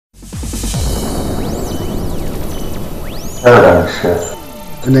Paradigm shift.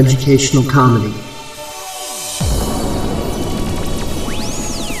 An educational comedy.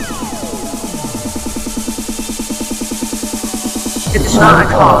 It's not a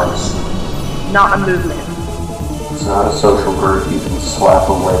cause, not a movement. It's not a social group you can slap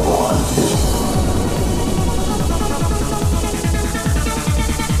a label onto.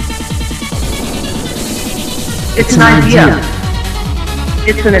 It's an idea.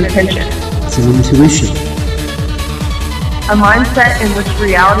 It's an intention. It's an intuition. A mindset in which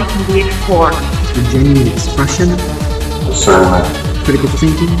reality can be explored. It's a genuine expression, Discernment. critical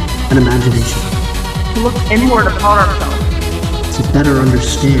thinking, and imagination. To look inward upon ourselves. To better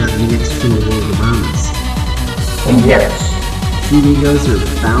understand the external world around us. And yes, Few egos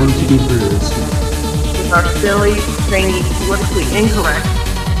are bound to be bruised. With our silly, zany, politically incorrect,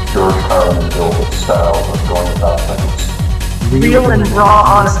 George Carlin built style of going about things. real and raw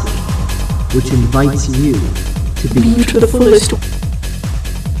honesty. Which invites you to be to the fullest.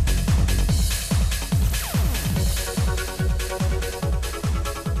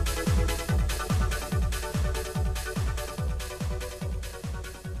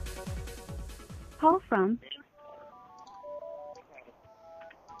 Call from.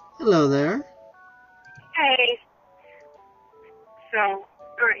 Hello there. Hey. So,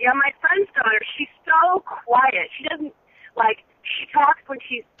 yeah, my friend's daughter, she's so quiet. She doesn't, she talks when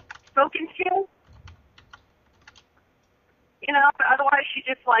she's spoken to, but otherwise she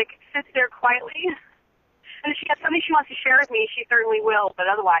just, sits there quietly. And if she has something she wants to share with me, she certainly will, but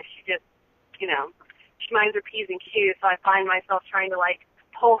otherwise she just, she minds her P's and Q's, so I find myself trying to,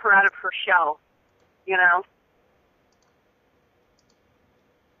 pull her out of her shell,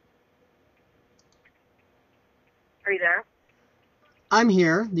 Are you there? I'm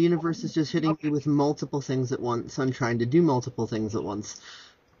here. The universe is just hitting me with multiple things at once. I'm trying to do multiple things at once.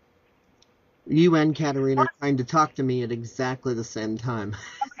 You and Katerina are trying to talk to me at exactly the same time.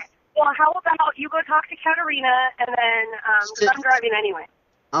 Okay. Well, how about you go talk to Katerina, and then, because I'm driving anyway.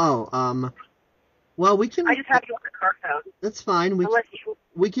 Oh, well, we can... I just have you on the car phone. That's fine. Unless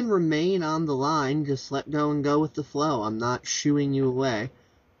We can remain on the line. Just let go and go with the flow. I'm not shooing you away.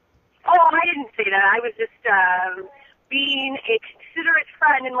 Oh, I didn't say that. I was just being a considerate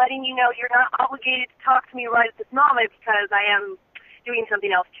friend and letting you know you're not obligated to talk to me right at this moment because I am doing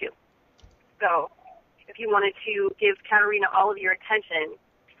something else too. So, if you wanted to give Katerina all of your attention,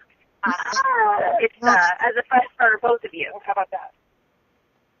 it's as a friend for both of you. How about that?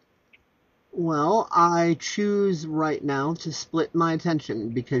 Well, I choose right now to split my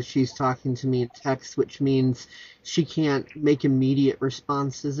attention because she's talking to me in text, which means she can't make immediate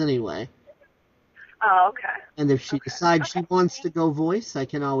responses anyway. Oh, okay. And if she decides she wants to go voice, I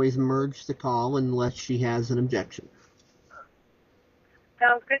can always merge the call unless she has an objection.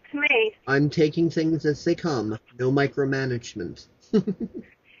 Sounds good to me. I'm taking things as they come. No micromanagement.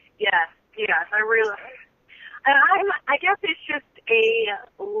 Yes, I realize. And I guess it's just a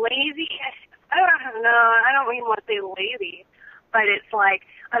lazy, I don't even want to say lazy, but it's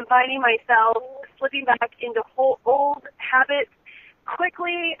I'm finding myself slipping back into old habits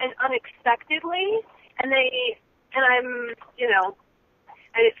quickly and unexpectedly, and I'm,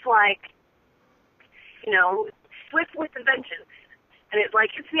 and it's swift with the vengeance, and it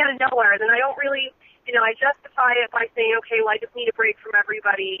hits me out of nowhere, then I don't really, I justify it by saying, okay, well, I just need a break from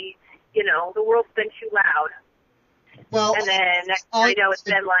everybody, the world's been too loud. Well, and then next thing I know, it's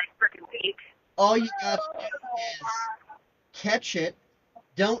been freaking weeks. All you gotta do is catch it,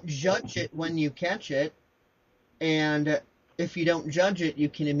 don't judge it when you catch it, and if you don't judge it, you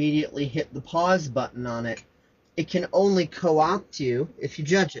can immediately hit the pause button on it. It can only co-opt you if you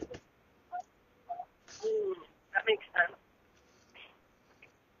judge it. That makes sense.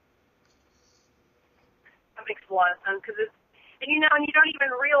 That makes a lot of sense, because and you don't even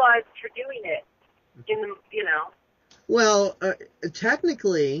realize that you're doing it Well,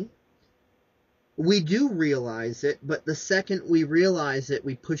 technically, we do realize it, but the second we realize it,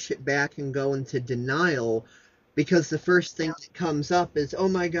 we push it back and go into denial, because the first thing that comes up is, oh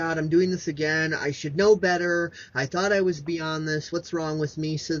my God, I'm doing this again, I should know better, I thought I was beyond this, what's wrong with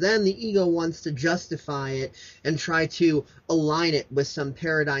me? So then the ego wants to justify it and try to align it with some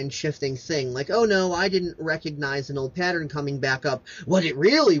paradigm shifting thing, like, oh no, I didn't recognize an old pattern coming back up. What it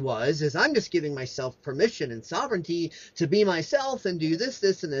really was is I'm just giving myself permission and sovereignty to be myself and do this,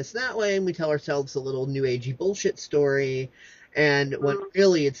 this, and this that way, and we tell ourselves a little new agey bullshit story. And when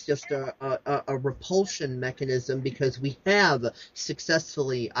really it's just a repulsion mechanism, because we have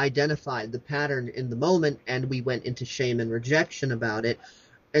successfully identified the pattern in the moment and we went into shame and rejection about it,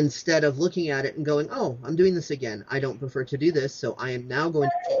 instead of looking at it and going, oh, I'm doing this again. I don't prefer to do this, so I am now going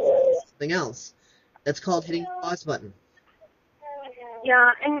to change something else. That's called hitting the pause button.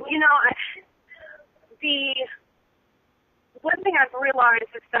 Yeah, and the one thing I've realized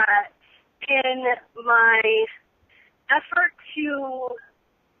is that in my effort to,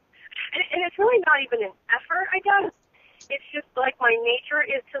 and it's really not even an effort, I guess. It's just like my nature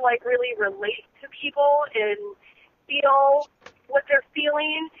is to like really relate to people and feel what they're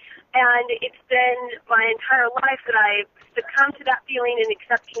feeling. And it's been my entire life that I've succumbed to that feeling and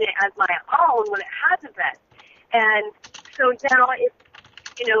accepting it as my own when it hasn't been. And so now it's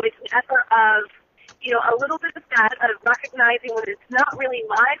an effort of, a little bit of that, of recognizing when it's not really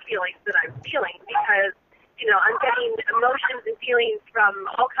my feelings that I'm feeling, because, I'm getting emotions and feelings from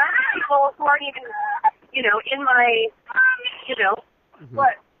all kinds of people who aren't even, in my,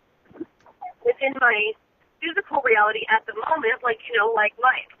 but within my physical reality at the moment, like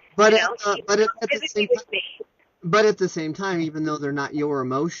Mike. But But at the same time, even though they're not your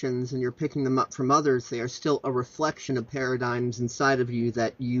emotions and you're picking them up from others, they are still a reflection of paradigms inside of you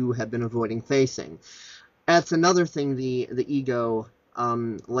that you have been avoiding facing. That's another thing the ego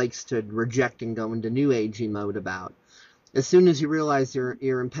likes to reject and go into new agey mode about. As soon as you realize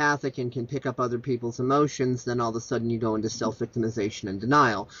you're empathic and can pick up other people's emotions, then all of a sudden you go into self-victimization and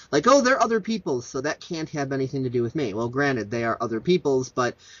denial. Like, oh, they're other people's, so that can't have anything to do with me. Well, granted, they are other people's,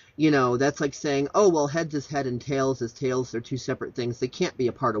 but, that's like saying, oh, well, heads is head and tails is tails. They're two separate things. They can't be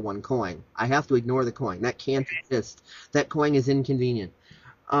a part of one coin. I have to ignore the coin. That can't exist. That coin is inconvenient.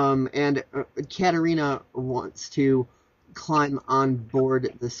 And Katerina wants to climb on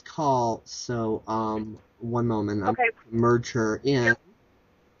board this call, so, one moment. I'm going to merge her in.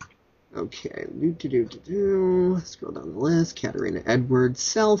 Okay. Scroll down the list. Katerina Edwards,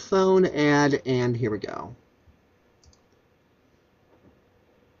 cell phone ad, and here we go.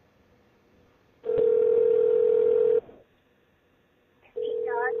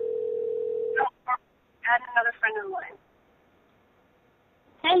 Add another friend in line.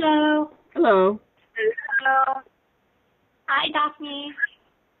 Hello. Hello. Hello. Hi, Daphne.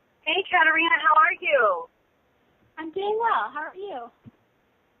 Hey, Katerina, how are you? I'm doing well. How are you?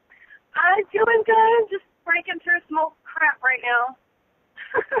 I'm doing good. Just breaking through some old crap right now.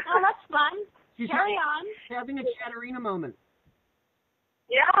 Oh, that's fun. She's Carry on. having a Katerina moment.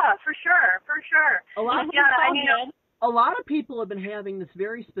 Yeah, for sure. A lot of people have been having this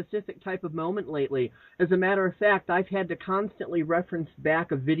very specific type of moment lately. As a matter of fact, I've had to constantly reference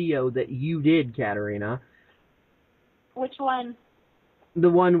back a video that you did, Katerina. Which one? The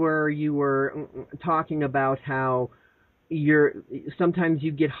one where you were talking about how sometimes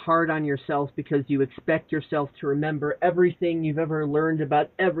you get hard on yourself because you expect yourself to remember everything you've ever learned about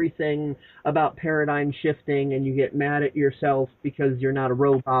everything about paradigm shifting, and you get mad at yourself because you're not a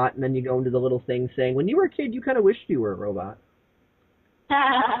robot, and then you go into the little thing saying, when you were a kid, you kind of wished you were a robot.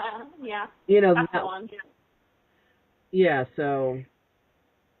 Yeah. That's the one. Yeah, so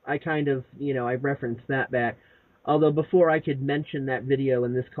I kind of, I referenced that back. Although before I could mention that video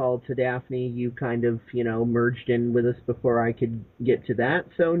in this call to Daphne, you kind of, merged in with us before I could get to that.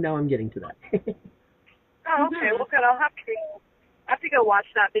 So now I'm getting to that. Oh, okay. Well, good. I'll have to go watch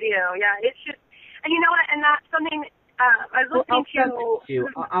that video. Yeah, it's just, and you know what? And that's something I was listening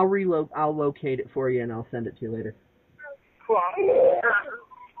to. I'll locate it for you and I'll send it to you later. Cool. I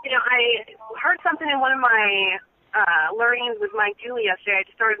heard something in one of my learnings with Mike Dooley yesterday. I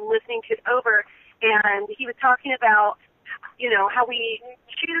just started listening to it over. And he was talking about, how we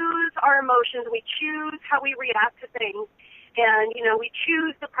choose our emotions, we choose how we react to things, and, we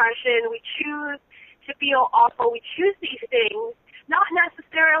choose depression, we choose to feel awful, we choose these things, not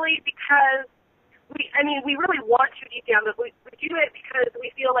necessarily because we really want to deep down, but we do it because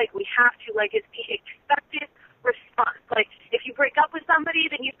we feel like we have to, like it's the expected response. Like, if you break up with somebody,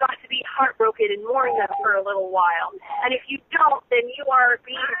 then you've got to be heartbroken and mourn them for a little while. And if you don't, then you are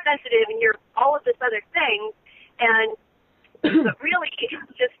being sensitive and you're all of this other thing. And but really, it's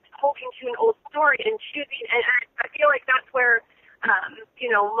just holding to an old story and choosing. And I feel like that's where,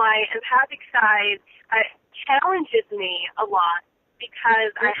 my empathic side challenges me a lot,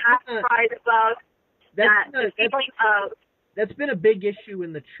 because I have to rise above that feeling of. That's been a big issue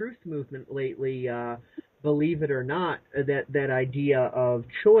in the truth movement lately. Believe it or not, that idea of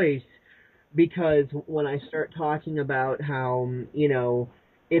choice, because when I start talking about how,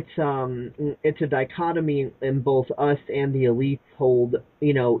 it's a dichotomy in both us and the elites hold,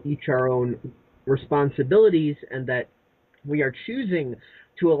 each our own responsibilities, and that we are choosing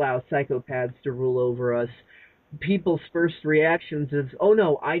to allow psychopaths to rule over us. People's first reactions is, oh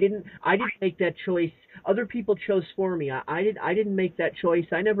no, I didn't make that choice. Other people chose for me. I didn't make that choice.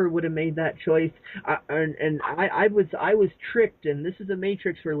 I never would have made that choice. I was tricked, and this is a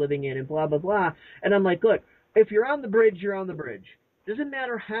matrix we're living in, and blah blah blah. And I'm like, look, if you're on the bridge, you're on the bridge. Doesn't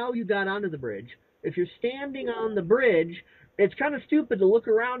matter how you got onto the bridge. If you're standing on the bridge, it's kind of stupid to look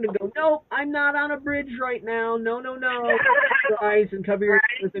around and go, nope, I'm not on a bridge right now. No, no, no. Cover your eyes and cover your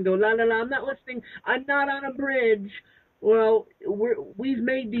ears and go, la, la, la, I'm not listening. I'm not on a bridge. Well, we've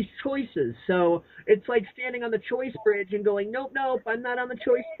made these choices. So it's like standing on the choice bridge and going, nope, nope, I'm not on the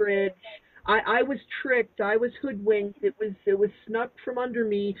choice bridge. I was tricked. I was hoodwinked. It was snuck from under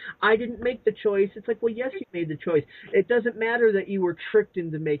me. I didn't make the choice. It's like, well, yes, you made the choice. It doesn't matter that you were tricked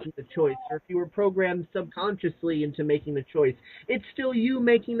into making the choice or if you were programmed subconsciously into making the choice. It's still you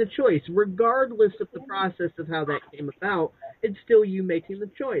making the choice. Regardless of the process of how that came about, it's still you making the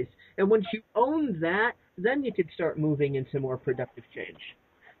choice. And once you own that, then you could start moving into more productive change.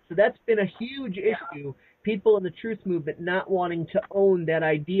 So that's been a huge issue. People in the truth movement not wanting to own that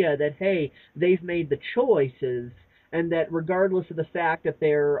idea that, hey, they've made the choices, and that regardless of the fact that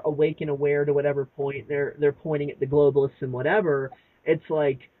they're awake and aware to whatever point they're pointing at the globalists and whatever, it's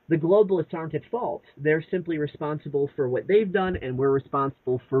like the globalists aren't at fault. They're simply responsible for what they've done, and we're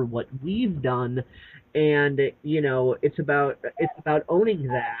responsible for what we've done. And it's about owning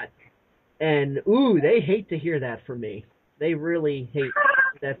that. And ooh, they hate to hear that from me. They really hate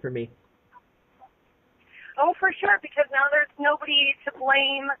that from me. Oh, for sure, because now there's nobody to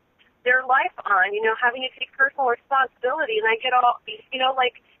blame their life on, having to take personal responsibility. And I get all,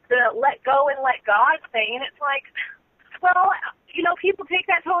 like the let go and let God thing. And it's like, well, people take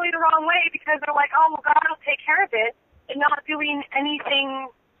that totally the wrong way because they're like, oh, well, God will take care of it, and not doing anything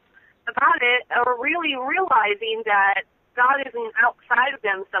about it or really realizing that God isn't outside of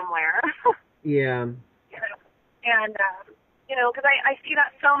them somewhere. Yeah. And, because I see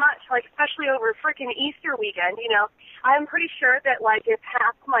that so much, like, especially over freaking Easter weekend, I'm pretty sure that, like, if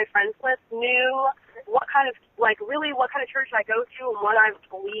half of my friends list knew what kind of church I go to and what I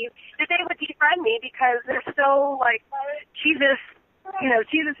believe, that they would defriend me because they're so, like, Jesus,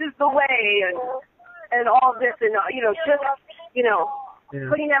 Jesus is the way and all this and,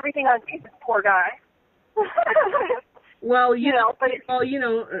 putting everything on Jesus, poor guy. Well,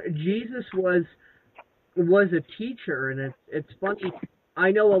 Jesus was a teacher, and it's funny.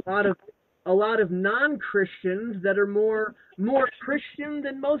 I know a lot of non-Christians that are more Christian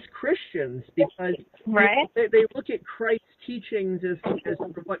than most Christians because they look at Christ's teachings as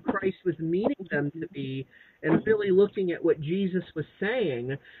what Christ was meaning them to be, and really looking at what Jesus was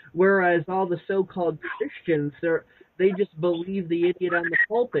saying. Whereas all the so-called Christians, they just believe the idiot on the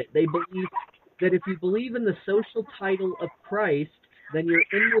pulpit. They believe that if you believe in the social title of Christ, then you're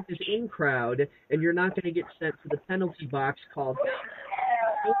in with this in crowd, and you're not going to get sent to the penalty box called hell.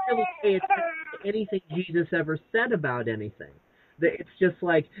 Don't really pay attention to anything Jesus ever said about anything. It's just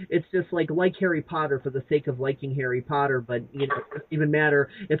like Harry Potter for the sake of liking Harry Potter, but it doesn't even matter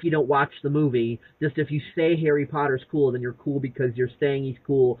if you don't watch the movie. Just if you say Harry Potter's cool, then you're cool because you're saying he's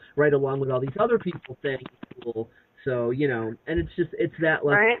cool right along with all these other people saying he's cool. So, and it's that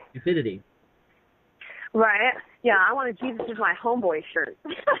level of stupidity. Right. Yeah, I want a Jesus is my homeboy shirt.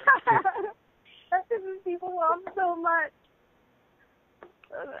 That's what people love so much.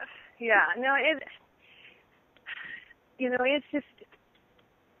 It's just,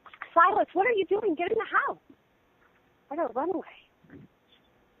 Silas, what are you doing? Get in the house. I gotta run away.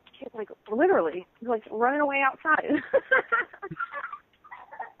 It's like, literally, like running away outside.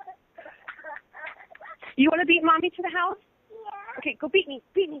 You want to beat Mommy to the house? Yeah. Okay, go beat me.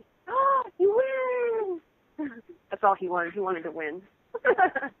 Oh, you win. That's all he wanted. He wanted to win.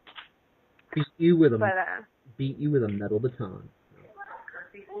 Beat you with a metal baton.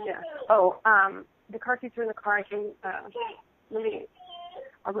 Yeah. Oh, the car seats are in the car. I can,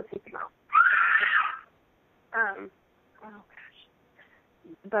 I'll go take them out. Oh gosh.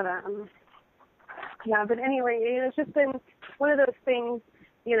 But, but anyway, it's just been one of those things,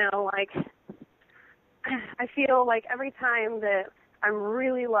 like, I feel like every time that I'm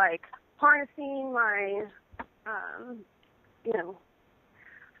really, like, harnessing my,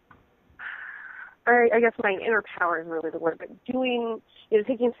 I guess my inner power is really the word, but doing,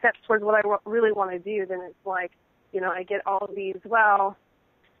 taking steps towards what I really want to do, then it's like, I get all of these,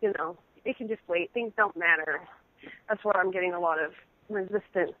 it can just wait. Things don't matter. That's where I'm getting a lot of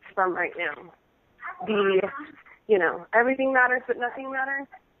resistance from right now. Everything matters, but nothing matters.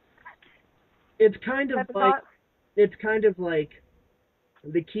 It's kind of like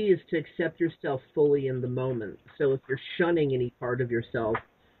the key is to accept yourself fully in the moment. So if you're shunning any part of yourself,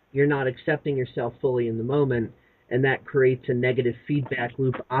 you're not accepting yourself fully in the moment, and that creates a negative feedback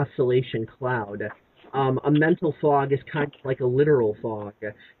loop oscillation cloud. A mental fog is kind of like a literal fog.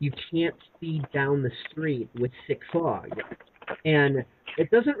 You can't speed down the street with thick fog. And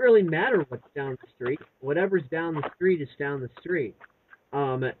it doesn't really matter what's down the street. Whatever's down the street is down the street.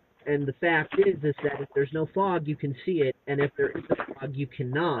 And the fact is that if there's no fog, you can see it, and if there is a fog, you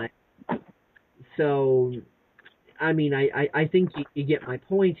cannot. So, I mean, I think you get my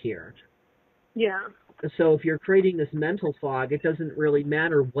point here. Yeah. So if you're creating this mental fog, it doesn't really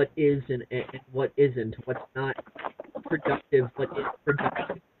matter what is and what isn't, what's not productive, what is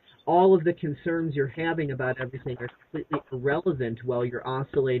productive. All of the concerns you're having about everything are completely irrelevant while you're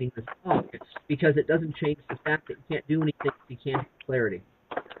oscillating this fog, because it doesn't change the fact that you can't do anything if you can't have clarity.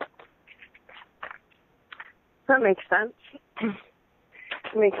 That makes sense.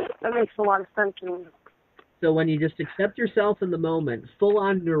 That makes a lot of sense. So when you just accept yourself in the moment,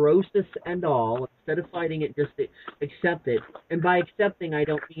 full-on neurosis and all, instead of fighting it, just accept it. And by accepting, I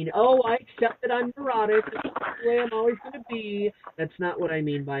don't mean, oh, I accept that I'm neurotic, that's the way I'm always going to be. That's not what I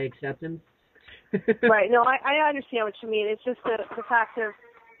mean by acceptance. Right. No, I understand what you mean. It's just the fact of,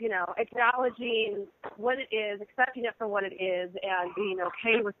 acknowledging what it is, accepting it for what it is, and being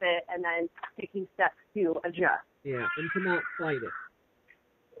okay with it, and then taking steps to adjust. Yeah, and to not fight it.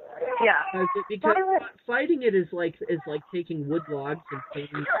 Yeah. Because fighting it is like taking wood logs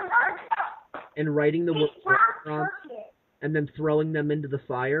and writing the wood logs and then throwing them into the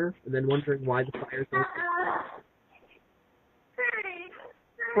fire and then wondering why the fire's open.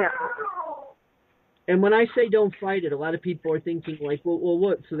 Yeah. And when I say don't fight it, a lot of people are thinking like, well,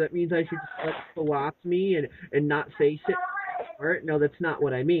 what? So that means I should just let it co-opt me and not face it? No, that's not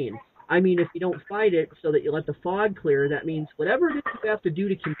what I mean. I mean, if you don't fight it so that you let the fog clear, that means whatever it is you have to do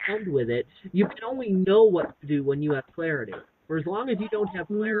to contend with it, you can only know what to do when you have clarity. For as long as you don't have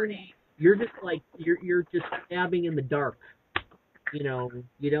clarity, you're just like you're just stabbing in the dark. You don't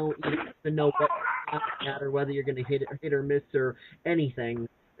even know what at or whether you're going to hit or miss or anything.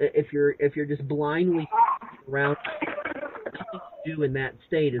 If you're just blindly around, nothing to do in that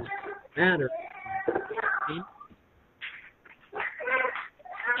state is matter.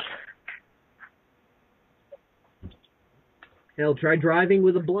 Hell, try driving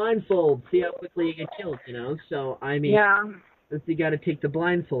with a blindfold. See how quickly you get killed, So, I mean, you got to take the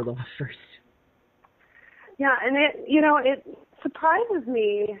blindfold off first. Yeah, and it surprises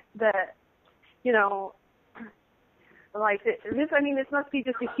me that, this must be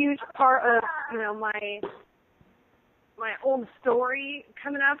just a huge part of, my old story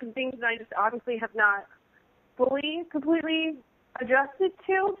coming up and things that I just obviously have not completely adjusted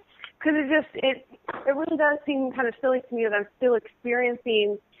to. Because it really does seem kind of silly to me that I'm still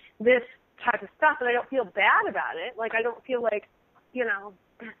experiencing this type of stuff, and I don't feel bad about it. Like, I don't feel like,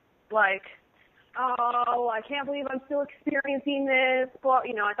 oh, I can't believe I'm still experiencing this. Well,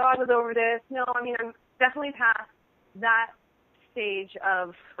 I thought I was over this. No, I mean, I'm definitely past that stage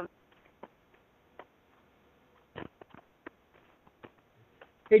of...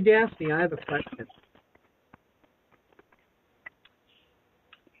 Hey, Daphne, I have a question.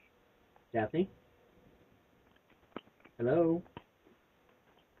 Daphne? Hello?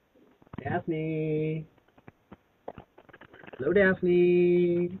 Daphne? Hello,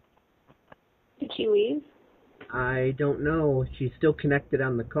 Daphne? Did she leave? I don't know. She's still connected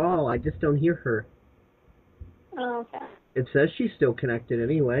on the call. I just don't hear her. Oh, okay. It says she's still connected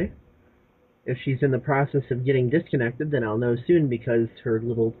anyway. If she's in the process of getting disconnected, then I'll know soon because her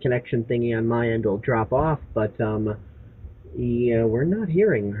little connection thingy on my end will drop off. But, yeah, we're not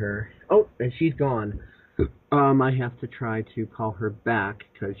hearing her. Oh, and she's gone. I have to try to call her back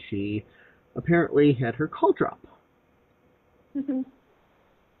because she apparently had her call drop. Mm-hmm.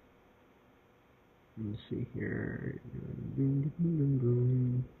 Let's see here.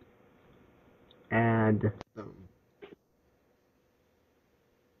 Add.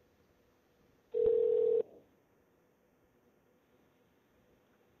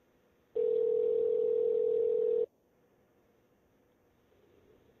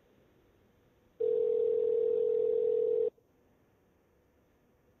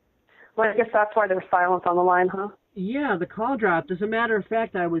 Well, I guess that's why there was silence on the line, huh? Yeah, the call dropped. As a matter of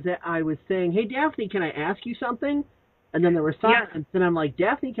fact, I was saying, hey, Daphne, can I ask you something? And then there was silence. Yeah. And I'm like,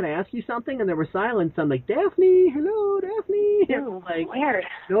 Daphne, can I ask you something? And there was silence. I'm like, Daphne, hello, Daphne. Oh, like, weird.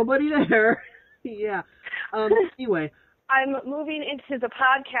 Nobody there. Yeah. Anyway. I'm moving into the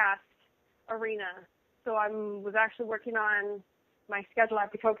podcast arena. So I was actually working on my schedule. I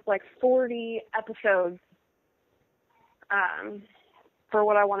have to focus 40 episodes for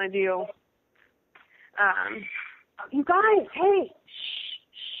what I want to do. You guys, hey,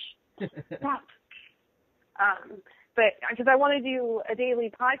 shh, stop. But because I want to do a daily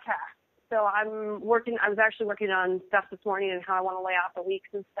podcast, so I was actually working on stuff this morning and how I want to lay out the weeks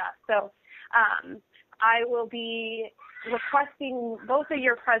and stuff. So I will be requesting both of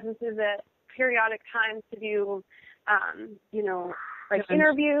your presences at periodic times to do, like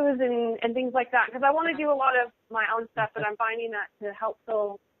interviews and things like that, because I want to do a lot of my own stuff, but I'm finding that to help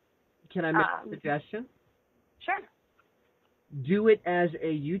fill. Can I make a suggestion? Sure. Do it as a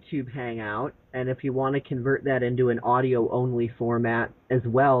YouTube hangout, and if you want to convert that into an audio-only format as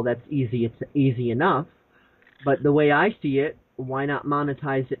well, that's easy. It's easy enough. But the way I see it, why not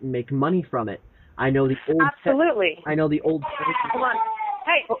monetize it and make money from it? I know the old. Absolutely. I know the old. Come on.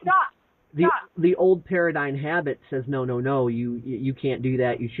 Hey, stop. The old paradigm habit says no. You can't do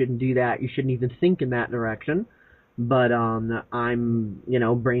that. You shouldn't do that. You shouldn't even think in that direction. But I'm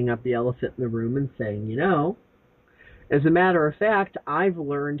bringing up the elephant in the room and saying as a matter of fact, I've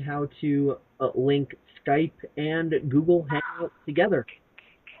learned how to link Skype and Google Hangouts together.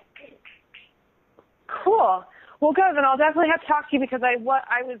 Cool. Well, good. Then I'll definitely have to talk to you, because I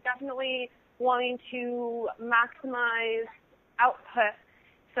was definitely wanting to maximize output.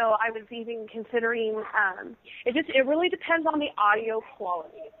 So I was even considering, it really depends on the audio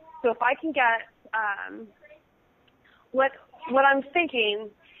quality. So if I can get, what I'm thinking,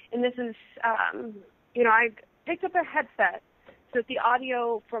 and this is, I picked up a headset, so that the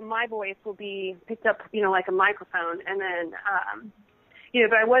audio from my voice will be picked up, like a microphone. And then,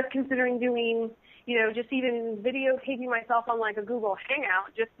 but I was considering doing, just even videotaping myself on like a Google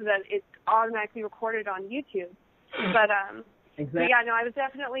Hangout, just so that it's automatically recorded on YouTube. But, exactly. But yeah, no, I was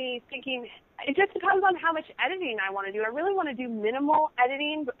definitely thinking, it just depends on how much editing I want to do. I really want to do minimal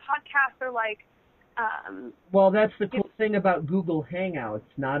editing, but podcasts are like, well, that's the cool thing about Google Hangouts.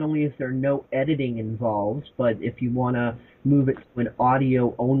 Not only is there no editing involved, but if you want to move it to an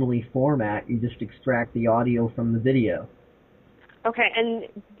audio-only format, you just extract the audio from the video. Okay, and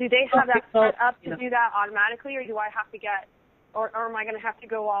do they have that set up to do that automatically, or do I have to get, or am I going to have to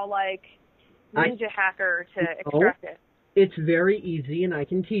go all like ninja hacker to extract it? It's very easy, and I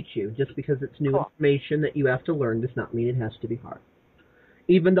can teach you. Just because it's new information that you have to learn does not mean it has to be hard.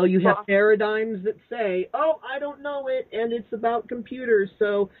 Even though you have paradigms that say, oh, I don't know it, and it's about computers,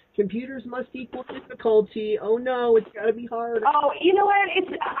 so computers must equal difficulty. Oh, no, it's got to be hard. Oh, you know what?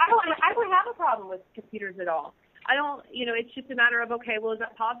 I don't have a problem with computers at all. I don't, it's just a matter of, okay, well, is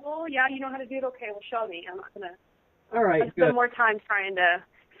that possible? Yeah, you know how to do it? Okay, well, show me. I'm not going to All right, spend more time trying to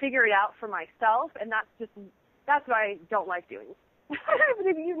figure it out for myself, and that's what I don't like doing. But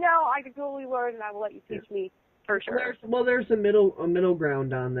if I could totally learn, and I will let you teach me. For sure. There's a middle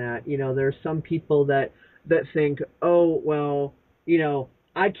ground on that. There's some people that think, oh, well,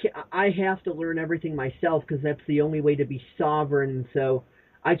 I have to learn everything myself because that's the only way to be sovereign. So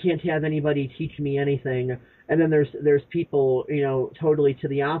I can't have anybody teach me anything. And then there's people, totally to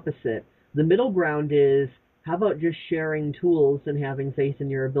the opposite. The middle ground is, how about just sharing tools and having faith in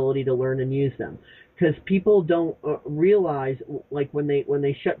your ability to learn and use them? Because people don't realize, like when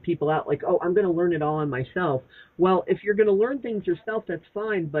they shut people out, like, oh, I'm going to learn it all on myself. Well, if you're going to learn things yourself, that's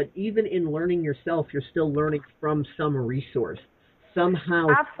fine. But even in learning yourself, you're still learning from some resource. Somehow,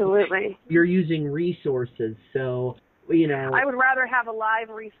 absolutely, you're using resources. So, I would rather have a live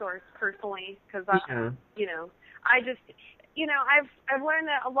resource personally, because I just. I've learned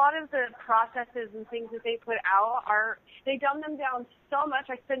that a lot of the processes and things that they put out they dumb them down so much.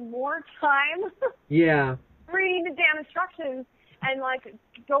 I spend more time reading the damn instructions and like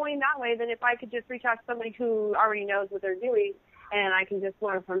going that way than if I could just reach out to somebody who already knows what they're doing, and I can just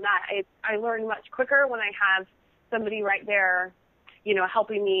learn from that. I learn much quicker when I have somebody right there,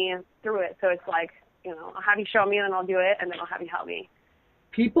 helping me through it. So it's like, I'll have you show me and then I'll do it, and then I'll have you help me.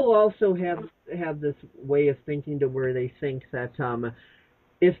 People also have this way of thinking to where they think that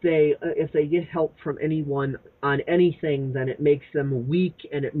if they get help from anyone on anything, then it makes them weak,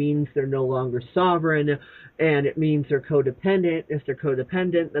 and it means they're no longer sovereign, and it means they're codependent. If they're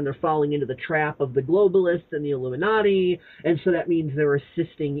codependent, then they're falling into the trap of the globalists and the Illuminati, and so that means they're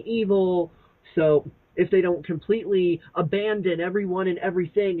assisting evil. So if they don't completely abandon everyone and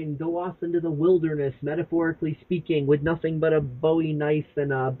everything and go off into the wilderness, metaphorically speaking, with nothing but a Bowie knife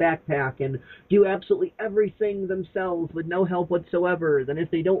and a backpack, and do absolutely everything themselves with no help whatsoever, then if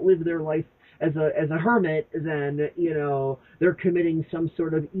they don't live their life as a hermit, then, they're committing some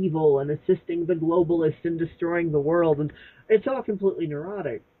sort of evil and assisting the globalists in destroying the world. And it's all completely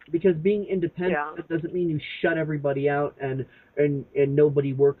neurotic. Because being independent doesn't mean you shut everybody out and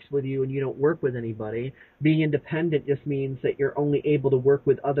nobody works with you and you don't work with anybody. Being independent just means that you're only able to work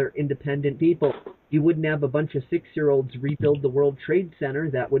with other independent people. You wouldn't have a bunch of 6-year-olds rebuild the World Trade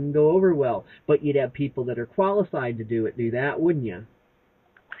Center. That wouldn't go over well. But you'd have people that are qualified to do that, wouldn't you?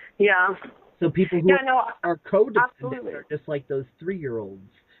 Yeah. So people who are codependent are just like those 3-year-olds.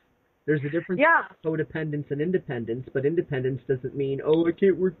 There's a difference between codependence and independence, but independence doesn't mean, oh, I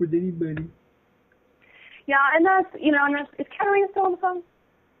can't work with anybody. Yeah, and that's, is Katerina still on the phone?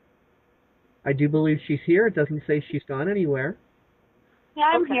 I do believe she's here. It doesn't say she's gone anywhere. Yeah,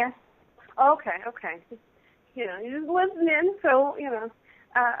 I'm Okay. here. Okay. You're just listening, so,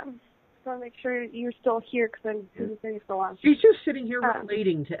 just want to make sure you're still here because I'm doing things for a while. She's just sitting here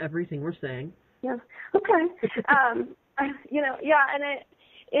relating to everything we're saying. Yeah. Okay.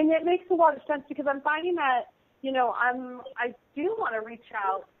 And it makes a lot of sense because I'm finding that, I do want to reach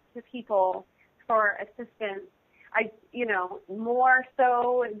out to people for assistance. More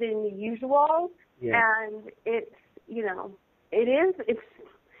so than usual. Yeah. And it's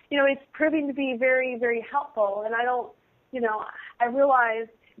proving to be very, very helpful. And I realize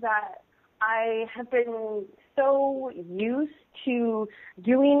that I have been so used to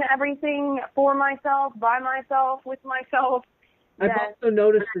doing everything for myself, by myself, with myself. I've also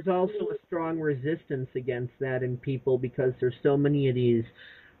noticed there's also a strong resistance against that in people because there's so many of these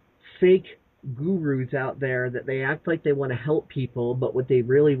fake gurus out there that they act like they want to help people, but what they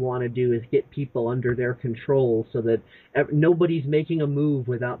really want to do is get people under their control so that nobody's making a move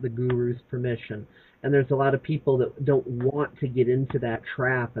without the guru's permission. And there's a lot of people that don't want to get into that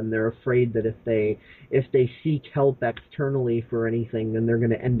trap, and they're afraid that if they seek help externally for anything, then they're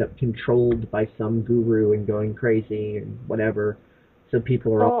going to end up controlled by some guru and going crazy and whatever. So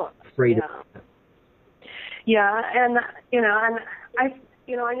people are all afraid of that. Yeah, and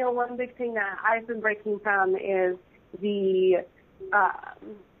I know one big thing that I've been breaking from is the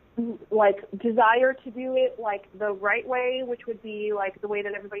desire to do it the right way, which would be the way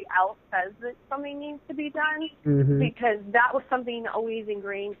that everybody else says that something needs to be done. Mm-hmm. Because that was something always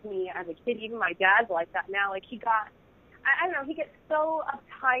ingrained to me as a kid. Even my dad's like that now. He gets so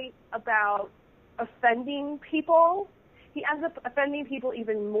uptight about offending people. He ends up offending people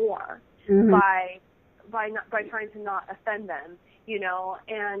even more by trying to not offend them.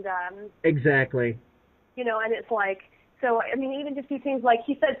 And Exactly. And it's even just do things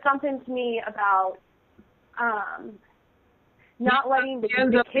he said something to me about not letting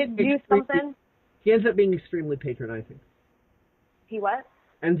the kids do something. He ends up being extremely patronizing. He what?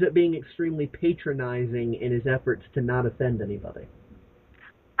 Ends up being extremely patronizing in his efforts to not offend anybody.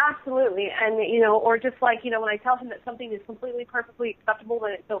 Absolutely. And, or just when I tell him that something is completely, perfectly acceptable,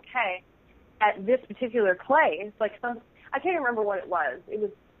 that it's okay at this particular place, I can't remember what it was. It was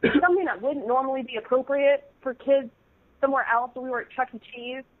something that wouldn't normally be appropriate for kids somewhere else. We were at Chuck E.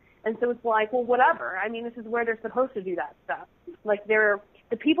 Cheese, and so it's well, whatever. This is where they're supposed to do that stuff.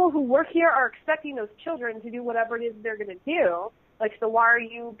 The people who work here are expecting those children to do whatever it is they're going to do. So why are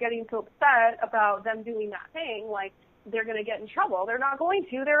you getting so upset about them doing that thing? They're going to get in trouble. They're not going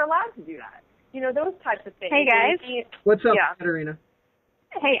to. They're allowed to do that. Those types of things. Hey, guys. What's up, Katerina?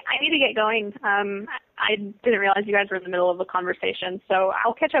 Hey, I need to get going. I didn't realize you guys were in the middle of a conversation, so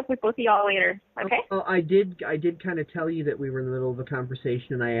I'll catch up with both of y'all later, okay? Well, I did kind of tell you that we were in the middle of a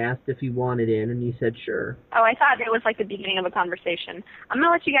conversation, and I asked if you wanted in, and you said sure. Oh, I thought it was the beginning of a conversation. I'm going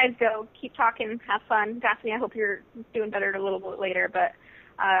to let you guys go. Keep talking. Have fun. Daphne, I hope you're doing better a little bit later, but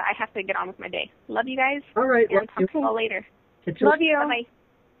I have to get on with my day. Love you guys. All right. And talk to you all later. Love you. Bye-bye.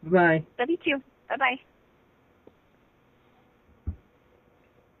 Bye. Love you too. Bye-bye.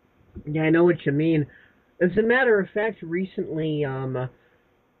 Yeah, I know what you mean. As a matter of fact, recently, I've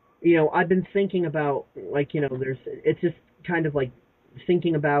been thinking about, it's just kind of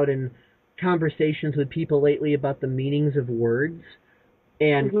thinking about in conversations with people lately about the meanings of words.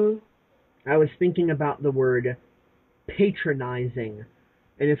 And I was thinking about the word patronizing.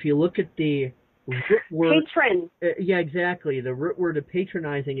 And if you look at the root word... Patron. Yeah, exactly. The root word of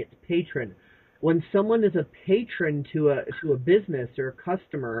patronizing, it's patron. When someone is a patron to a business or a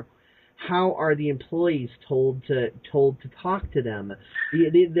customer, how are the employees told to talk to them?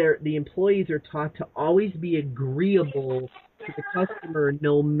 The employees are taught to always be agreeable to the customer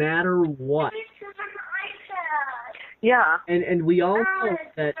no matter what. Yeah. And we all know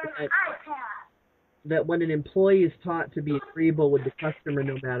that when an employee is taught to be agreeable with the customer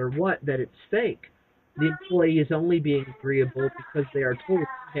no matter what, that it's fake. The employee is only being agreeable because they are told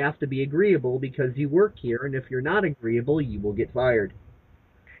you have to be agreeable because you work here, and if you're not agreeable, you will get fired.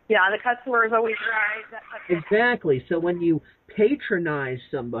 Yeah, the customer is always right. Exactly. So when you patronize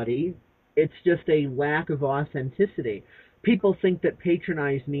somebody, it's just a lack of authenticity. People think that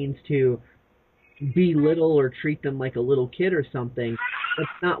patronize means to belittle or treat them like a little kid or something. That's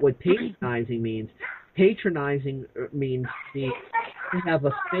not what patronizing means. Patronizing means to have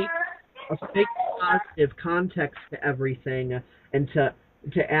a fake positive context to everything, and to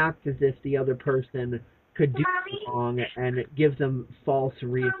act as if the other person could do wrong, and it gives them false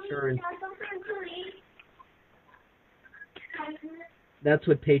reassurance. That's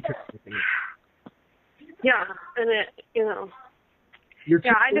what patronizing is. Yeah, and You're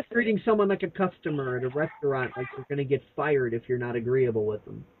treating someone like a customer at a restaurant like you're going to get fired if you're not agreeable with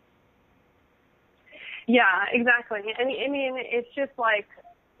them. Yeah, exactly. And I mean, it's just like,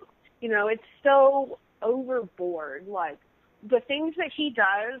 it's so overboard. Like, the things that he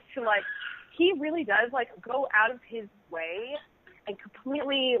does to, like, he really does, like, go out of his way and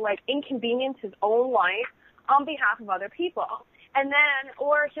completely, like, inconvenience his own life on behalf of other people. And then,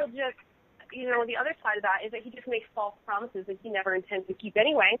 or he'll just, the other side of that is that he just makes false promises that he never intends to keep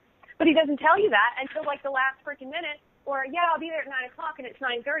anyway. But he doesn't tell you that until, like, the last freaking minute. Or, yeah, I'll be there at 9 o'clock and it's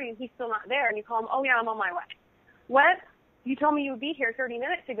 9:30 and he's still not there. And you call him, oh, yeah, I'm on my way. What? You told me you would be here 30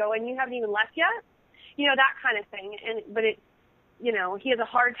 minutes ago and you haven't even left yet? That kind of thing. But he has a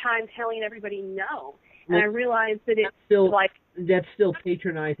hard time telling everybody no. And I realize that it's that's still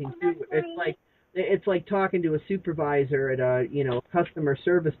patronizing too. It's like talking to a supervisor at a customer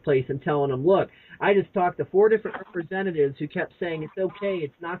service place and telling them, look, I just talked to 4 different representatives who kept saying it's okay,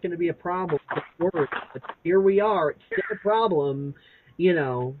 it's not going to be a problem, but here we are, it's still a problem.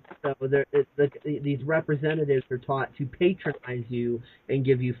 So these representatives are taught to patronize you and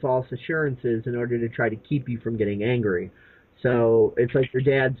give you false assurances in order to try to keep you from getting angry. So it's like your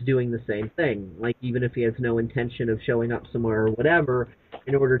dad's doing the same thing. Like, even if he has no intention of showing up somewhere or whatever,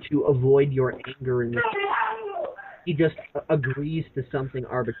 in order to avoid your anger, and he just agrees to something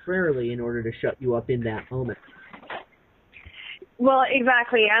arbitrarily in order to shut you up in that moment. Well,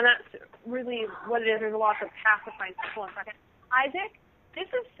 exactly, and that's really what it is. There's a lot of pacifying. Hold on a second. Isaac,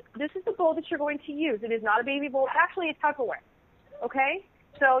 this is the bowl that you're going to use. It is not a baby bowl. Actually, it's Tupperware. Okay?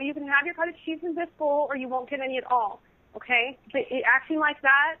 So you can have your cottage cheese in this bowl, or you won't get any at all. Okay? But acting like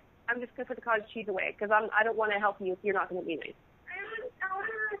that, I'm just going to put the cottage cheese away, because I don't want to help you if you're not going to be nice. I want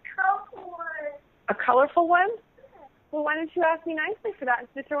a colorful one. A colorful one? Well, why don't you ask me nicely for that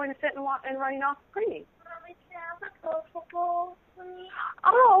instead of throwing a fit and running off screaming? Mommy, can I have a colorful bowl, please?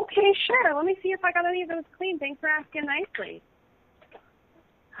 Oh, okay, sure. Let me see if I got any of those clean. Thanks for asking nicely.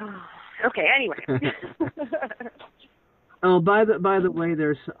 Okay, anyway. Oh, by the way,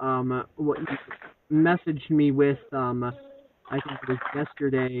 there's what you messaged me with, I think it was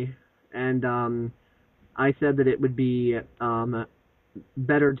yesterday, and I said that it would be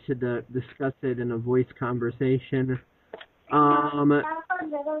better to discuss it in a voice conversation.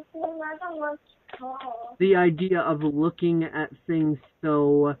 The idea of looking at things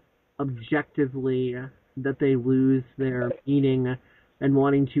so objectively that they lose their meaning, and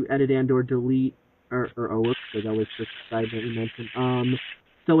wanting to edit and or delete, that was just a side that you mentioned.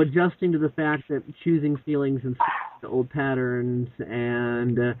 So adjusting to the fact that choosing feelings and old patterns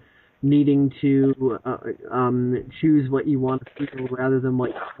and needing to choose what you want to feel rather than what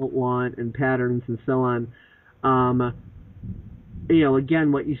you don't want, and patterns and so on.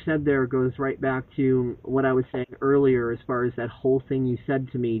 Again, what you said there goes right back to what I was saying earlier as far as that whole thing you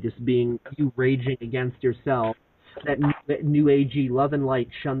said to me, just being you raging against yourself, that new agey love and light,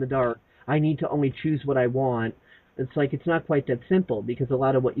 shun the dark. I need to only choose what I want. It's like, it's not quite that simple, because a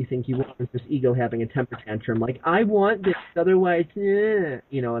lot of what you think you want is just ego having a temper tantrum. Like, I want this, otherwise, you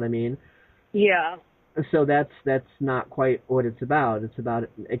know what I mean? Yeah. So that's not quite what it's about. It's about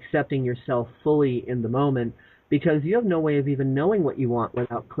accepting yourself fully in the moment, because you have no way of even knowing what you want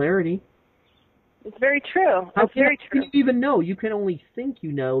without clarity. It's very true. How can you even know? You can only think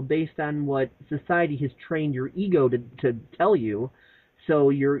you know based on what society has trained your ego to tell you.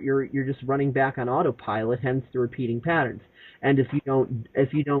 So you're just running back on autopilot, hence the repeating patterns. And if you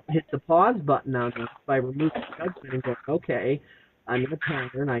don't hit the pause button on this by removing judgment and go, okay, I'm in a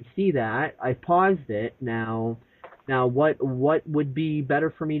pattern, I see that, I paused it, now what would be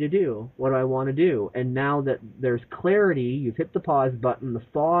better for me to do? What do I want to do? And now that there's clarity, you've hit the pause button, the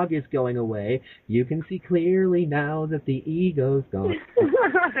fog is going away, you can see clearly now that the ego's gone.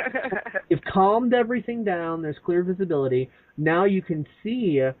 You've calmed everything down, there's clear visibility. Now you can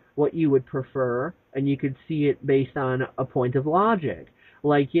see what you would prefer, and you could see it based on a point of logic.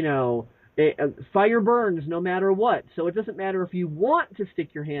 Like, fire burns no matter what. So it doesn't matter if you want to stick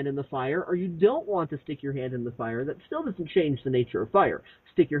your hand in the fire or you don't want to stick your hand in the fire. That still doesn't change the nature of fire.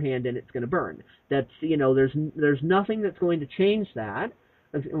 Stick your hand in, it's going to burn. That's, there's nothing that's going to change that,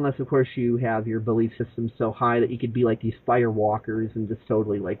 unless, of course, you have your belief system so high that you could be like these fire walkers and just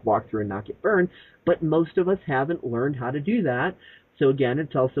totally, like, walk through and not get burned. But most of us haven't learned how to do that. So, again,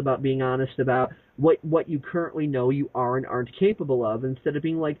 it's also about being honest about what you currently know you are and aren't capable of, instead of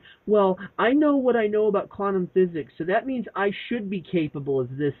being like, well, I know what I know about quantum physics, so that means I should be capable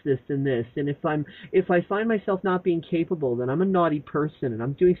of this, this, and this. And if I find myself not being capable, then I'm a naughty person and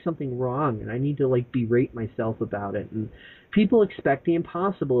I'm doing something wrong and I need to like berate myself about it. And people expect the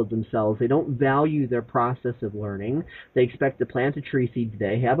impossible of themselves. They don't value their process of learning. They expect to plant a tree seed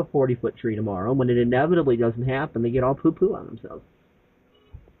today, have a 40-foot tree tomorrow. When it inevitably doesn't happen, they get all poo-poo on themselves.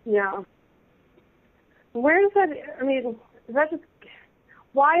 Yeah. Where is that? I mean, is that just,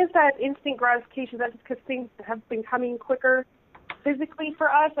 why is that instant gratification? Is that just because things have been coming quicker physically for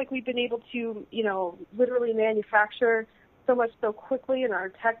us? Like we've been able to, literally manufacture so much so quickly in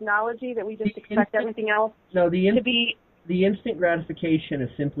our technology that we just expect everything else to be. The instant gratification is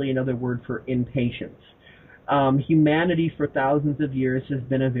simply another word for impatience. Humanity for thousands of years has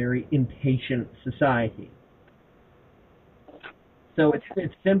been a very impatient society. So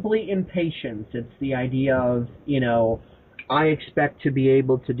it's simply impatience. It's the idea of, I expect to be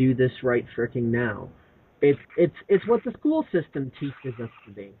able to do this right fricking now. It's what the school system teaches us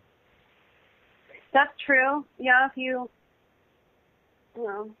to be. That's true. Yeah, you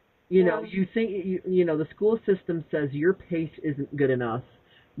think the school system says your pace isn't good enough.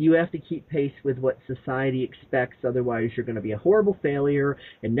 You have to keep pace with what society expects, otherwise you're going to be a horrible failure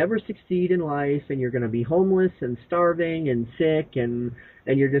and never succeed in life, and you're going to be homeless and starving and sick, and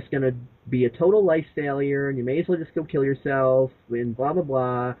you're just going to be a total life failure, and you may as well just go kill yourself, and blah, blah,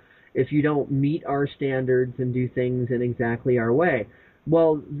 blah, if you don't meet our standards and do things in exactly our way.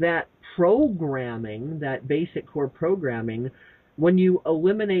 Well, that programming, that basic core programming, when you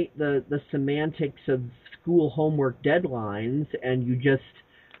eliminate the semantics of school homework deadlines and you just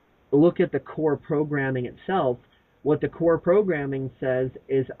look at the core programming itself, what the core programming says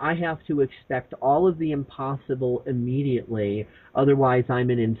is I have to expect all of the impossible immediately, otherwise I'm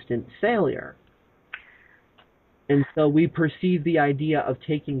an instant failure. And so we perceive the idea of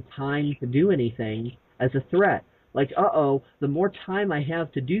taking time to do anything as a threat. Like, the more time I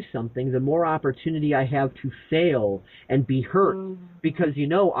have to do something, the more opportunity I have to fail and be hurt. Because,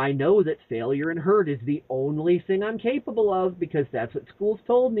 I know that failure and hurt is the only thing I'm capable of, because that's what school's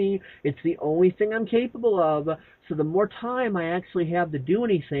told me. It's the only thing I'm capable of. So the more time I actually have to do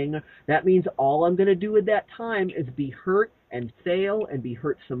anything, that means all I'm going to do at that time is be hurt and fail and be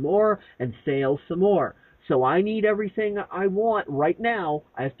hurt some more and fail some more. So I need everything I want right now.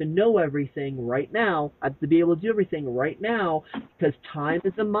 I have to know everything right now. I have to be able to do everything right now, because time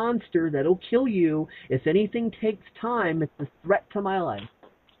is a monster that'll kill you. If anything takes time, it's a threat to my life.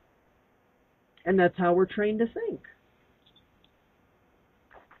 And that's how we're trained to think.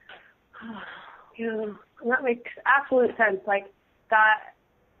 That makes absolute sense. Like, that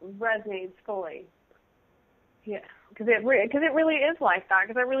resonates fully. Yeah. Because it really is like that.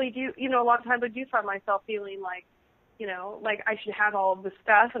 Because I really do, a lot of times I do find myself feeling like, like I should have all of this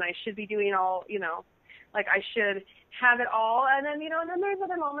stuff and I should be doing all, like I should have it all. And then, and then there's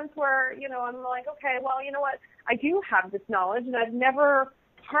other moments where, I'm like, okay, well, you know what? I do have this knowledge and I've never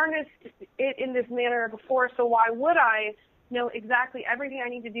harnessed it in this manner before. So why would I know exactly everything I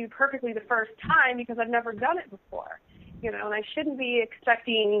need to do perfectly the first time, because I've never done it before, and I shouldn't be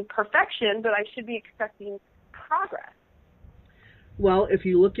expecting perfection, but I should be expecting progress. Well, if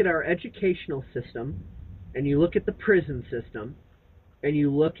you look at our educational system, and you look at the prison system, and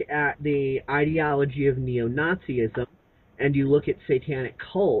you look at the ideology of neo-Nazism, and you look at satanic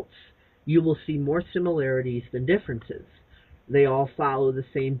cults, you will see more similarities than differences. They all follow the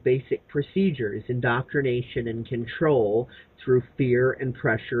same basic procedures: indoctrination and control through fear and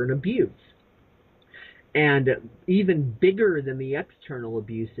pressure and abuse. And even bigger than the external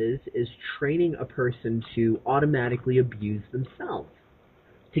abuses is training a person to automatically abuse themselves,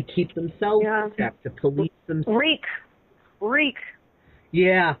 to keep themselves in check, to police themselves. Reek.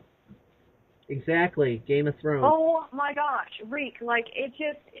 Yeah, exactly. Game of Thrones. Oh my gosh, reek. Like, it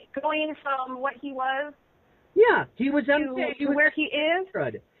just, going from what he was. Yeah, he was to where he is.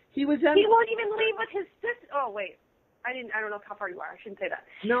 He was. He won't even leave with his sister. Oh wait. I don't know how far you are. I shouldn't say that.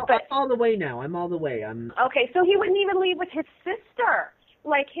 No, but I'm all the way now. Okay, so he wouldn't even leave with his sister.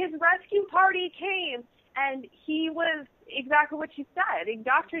 Like, his rescue party came, and he was exactly what you said,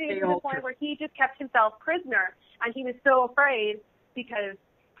 indoctrinated to the point where he just kept himself prisoner, and he was so afraid because,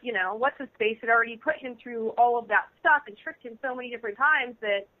 what's his face had already put him through all of that stuff and tricked him so many different times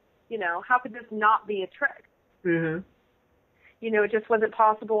that, how could this not be a trick? Mm-hmm. It just wasn't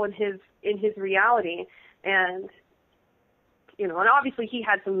possible in his reality, and and obviously he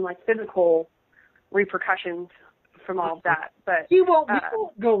had some physical repercussions from all of that, but we won't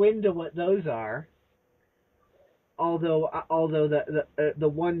go into what those are. although the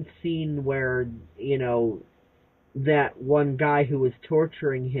one scene where, you know, that one guy who was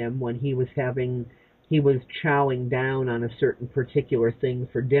torturing him when he was chowing down on a certain particular thing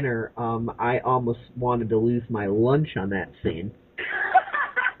for dinner, I almost wanted to lose my lunch on that scene.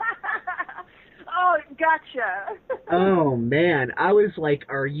 Oh, gotcha. Oh, man. I was like,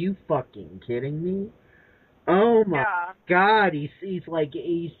 are you fucking kidding me? Oh, my God. He's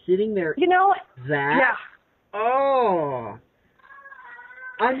sitting there. You know, that? Yeah. Oh.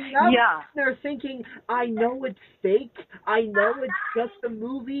 I'm sitting there thinking, I know it's fake. I know it's just a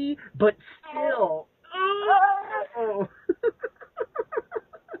movie, but still. Oh.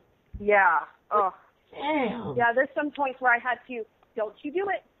 Yeah. Oh. Damn. Yeah, there's some points where I had to, don't you do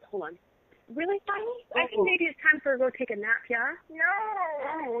it. Hold on. Really, Tiny? I think maybe it's time for her to go take a nap, yeah?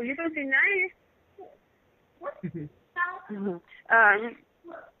 No, you're going to be nice.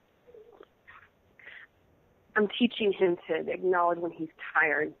 I'm teaching him to acknowledge when he's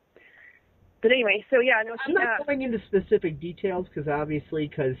tired. But anyway, so yeah, no. I'm not going into specific details because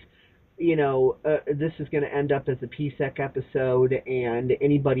you know, this is going to end up as a PSEC episode, and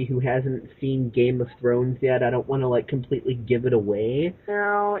anybody who hasn't seen Game of Thrones yet, I don't want to like completely give it away.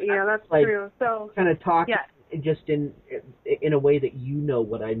 No, yeah, that's like, true. So kind of talk just in a way that you know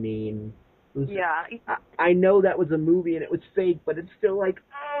what I mean. Yeah. I know that was a movie and it was fake, but it's still like,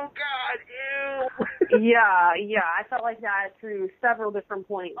 oh God, ew. Yeah. I felt like that through several different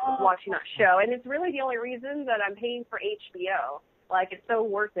points of watching that show, and it's really the only reason that I'm paying for HBO. Like, it's so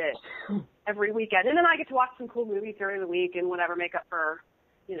worth it every weekend. And then I get to watch some cool movies during the week and whatever, make up for,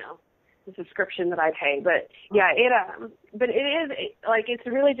 you know, the subscription that I pay. But yeah, but it is, like, it's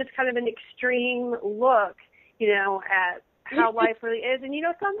really just kind of an extreme look, you know, at how life really is. And you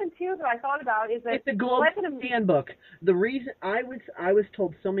know something too that I thought about is that it's a Globe handbook. The reason I was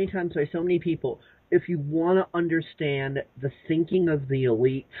told so many times by so many people, if you want to understand the thinking of the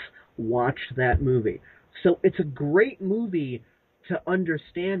elites, watch that movie. So it's a great movie to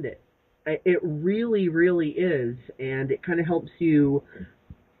understand it. It really, really is, and it kind of helps you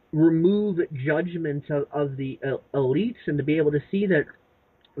remove judgments of the elites and to be able to see that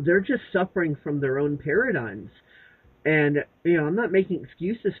they're just suffering from their own paradigms. And, you know, I'm not making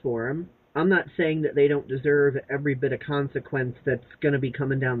excuses for them. I'm not saying that they don't deserve every bit of consequence that's going to be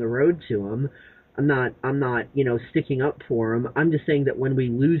coming down the road to them. I'm not, you know, sticking up for them. I'm just saying that when we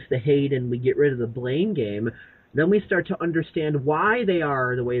lose the hate and we get rid of the blame game, then we start to understand why they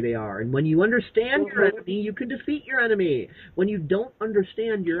are the way they are. And when you understand your enemy, you can defeat your enemy. When you don't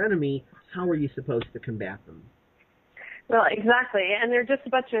understand your enemy, how are you supposed to combat them? Well, exactly. And they're just a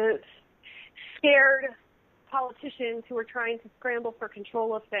bunch of scared politicians who are trying to scramble for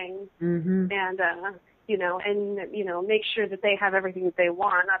control of things and, you know, make sure that they have everything that they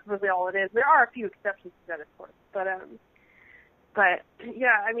want. That's really all it is. There are a few exceptions to that, of course. But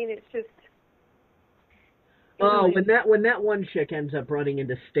yeah, I mean, it's just, oh, when that one chick ends up running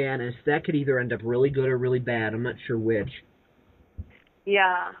into Stannis, that could either end up really good or really bad. I'm not sure which.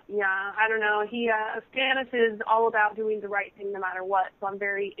 Yeah. I don't know. Stannis is all about doing the right thing no matter what, so I'm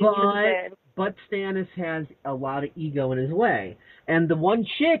very interested. But Stannis has a lot of ego in his way. And the one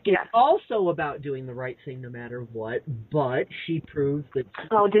chick is also about doing the right thing no matter what, but she proves that...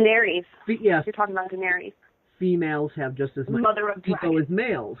 Oh, Daenerys. Yes. You're talking about Daenerys. Females have just as much ego as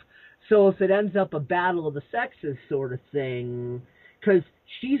males. So if it ends up a battle of the sexes sort of thing, because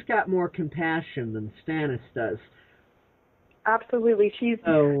she's got more compassion than Stannis does. Absolutely. She's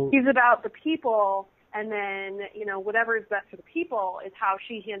about the people, and then, you know, whatever is best for the people is how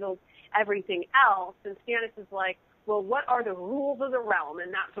she handles everything else. And Stannis is like, well, what are the rules of the realm?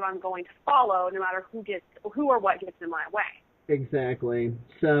 And that's what I'm going to follow, no matter who or what gets in my way. Exactly.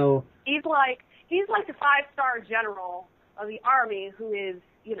 So he's like the 5-star general of the army who is,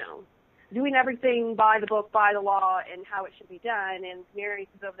 you know, doing everything by the book, by the law, and how it should be done. And Daenerys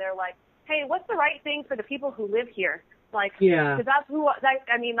is over there like, hey, what's the right thing for the people who live here? Like, because that's who I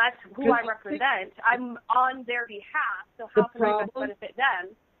represent. I'm on their behalf, so how can I best benefit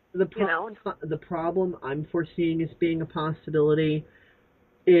them? The problem I'm foreseeing as being a possibility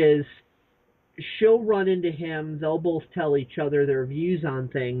is she'll run into him, they'll both tell each other their views on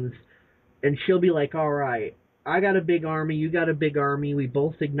things, and she'll be like, all right, I got a big army, you got a big army, we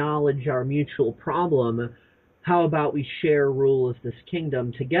both acknowledge our mutual problem, how about we share rule of this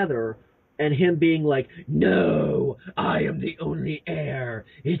kingdom together? And him being like, no, I am the only heir.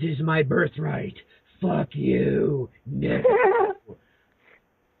 It is my birthright. Fuck you. No.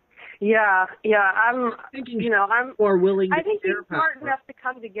 Yeah. I'm thinking, I'm more willing. I think he's smart enough to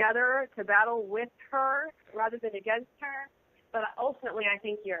come together to battle with her rather than against her. But ultimately, I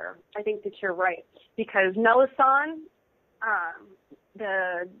think that you're right, because Melisande,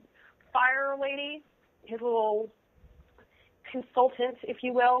 the fire lady, his little consultant, if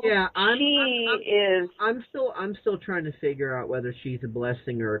you will. Yeah, I'm still trying to figure out whether she's a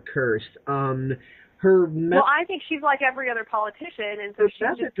blessing or a curse. Well, I think she's like every other politician, and so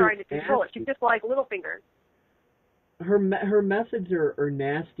she's just trying to control it. She's just like Littlefinger. Her methods are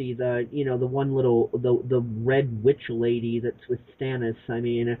nasty. The red witch lady that's with Stannis. I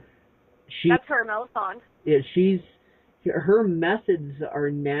mean, that's her, Melisande. Yeah, her methods are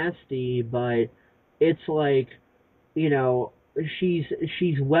nasty, but it's like,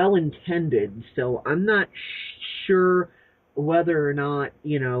 she's well intended. So I'm not sure whether or not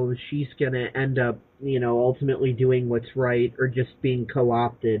she's gonna end up ultimately doing what's right or just being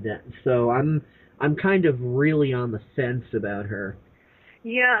co-opted. So I'm kind of really on the fence about her.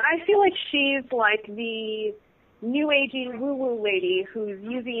 Yeah, I feel like she's like the new agey woo-woo lady who's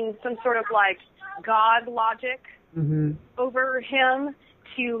using some sort of like God logic over him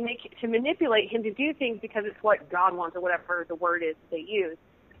to manipulate him to do things because it's what God wants or whatever the word is they use.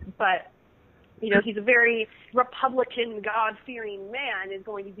 But he's a very Republican, God-fearing man, is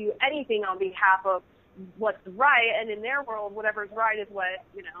going to do anything on behalf of what's right, and in their world, whatever's right is what,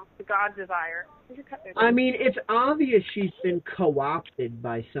 the gods desire. I mean, it's obvious she's been co-opted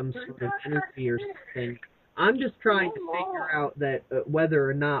by some sort of energy or something. I'm just trying to figure out that whether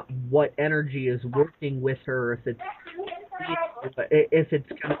or not what energy is working with her, if it's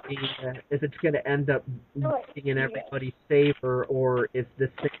going to end up being in everybody's favor, or if this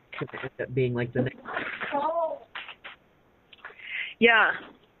thing's going to end up being like the next. Yeah.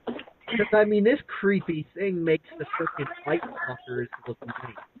 Because, I mean, this creepy thing makes the frickin' light fuckers look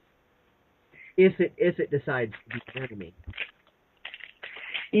nice. If it decides to be an enemy.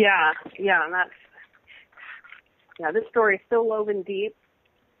 Yeah, this story is so woven deep.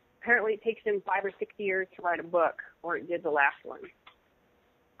 Apparently it takes him 5 or 6 years to write a book, or it did the last one.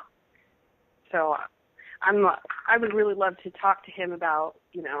 So I would really love to talk to him about,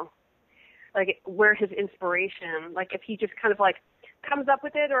 like where his inspiration, like if he just kind of like comes up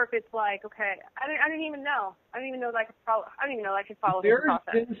with it, or if it's like, okay, I don't even know. I don't even know that I could follow. I don't even know that I could follow his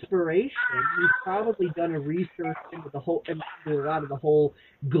process. There's inspiration. He's probably done a research into a lot of the whole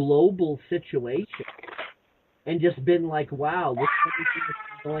global situation, and just been like, wow, look at everything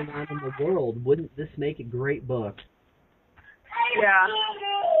that's going on in the world. Wouldn't this make a great book? Yeah.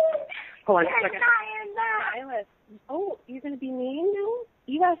 Hold on a second. Oh, you're gonna be mean now?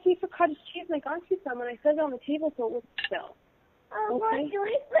 You gotta see for cottage cheese like aren't you some? And I set it on the table so it looks still. Okay. You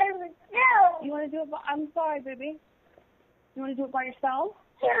want to do it? I'm sorry, baby. You want to do it by yourself?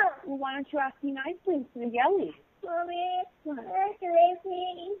 Yeah. Well, why don't you ask me nicely instead of yelling? Mommy,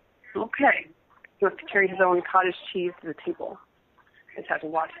 okay. He wants to carry his own cottage cheese to the table. I just have to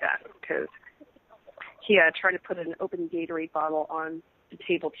watch that because he tried to put an open Gatorade bottle on the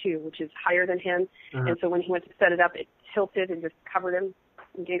table too, which is higher than him. And so when he went to set it up, it tilted and just covered him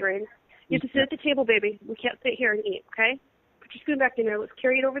in Gatorade. You have to sit at the table, baby. We can't sit here and eat, okay? Put your spoon back in there. Let's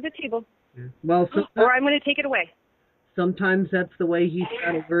carry it over the table. Yeah. Well, or I'm going to take it away. Sometimes that's the way he's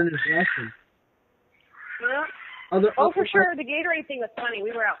got to learn his lesson. Yeah. For sure. The Gatorade thing was funny.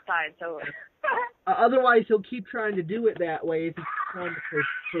 We were outside, so. Otherwise, he'll keep trying to do it that way if he's trying to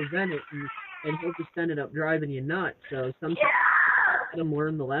prevent it, and he'll just end up driving you nuts. So sometimes let him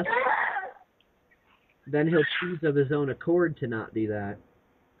learn the lesson. Then he'll choose of his own accord to not do that.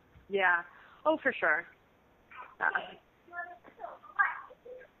 Yeah. Oh, for sure.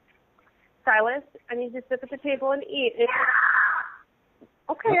 Silas, I need you to sit at the table and eat.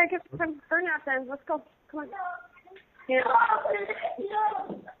 Okay, I guess it's time for nap then. Let's go. Come on. Yeah.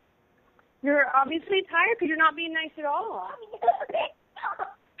 You're obviously tired because you're not being nice at all.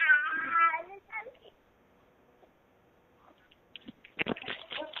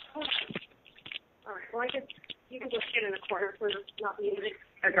 All right, well, I guess you can go sit in the corner for not being nice.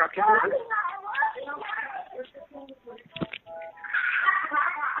 I dropped your phone.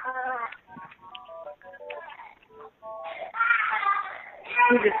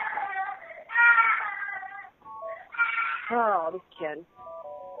 Oh, this kid.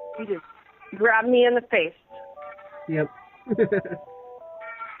 He just grabbed me in the face. Yep.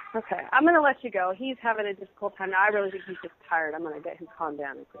 Okay, I'm going to let you go. He's having a difficult time. I really think he's just tired. I'm going to get him calmed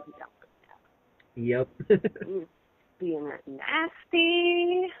down and put him down. Yep. Being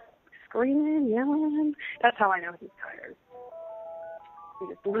nasty, screaming, yelling. That's how I know he's tired. He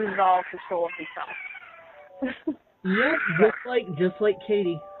just loses all control of himself. Yep, just like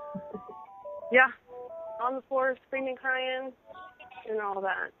Katie. Yeah, on the floor, screaming, crying, and all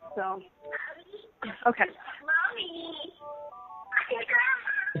that. So, okay. Mommy.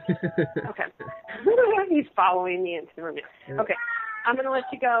 Okay. He's following me into the room now. Okay. I'm going to let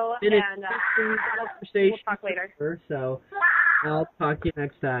you go, and we'll talk later. So I'll talk to you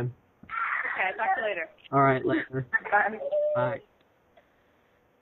next time. Okay, talk to you later. All right, later. Bye. Bye.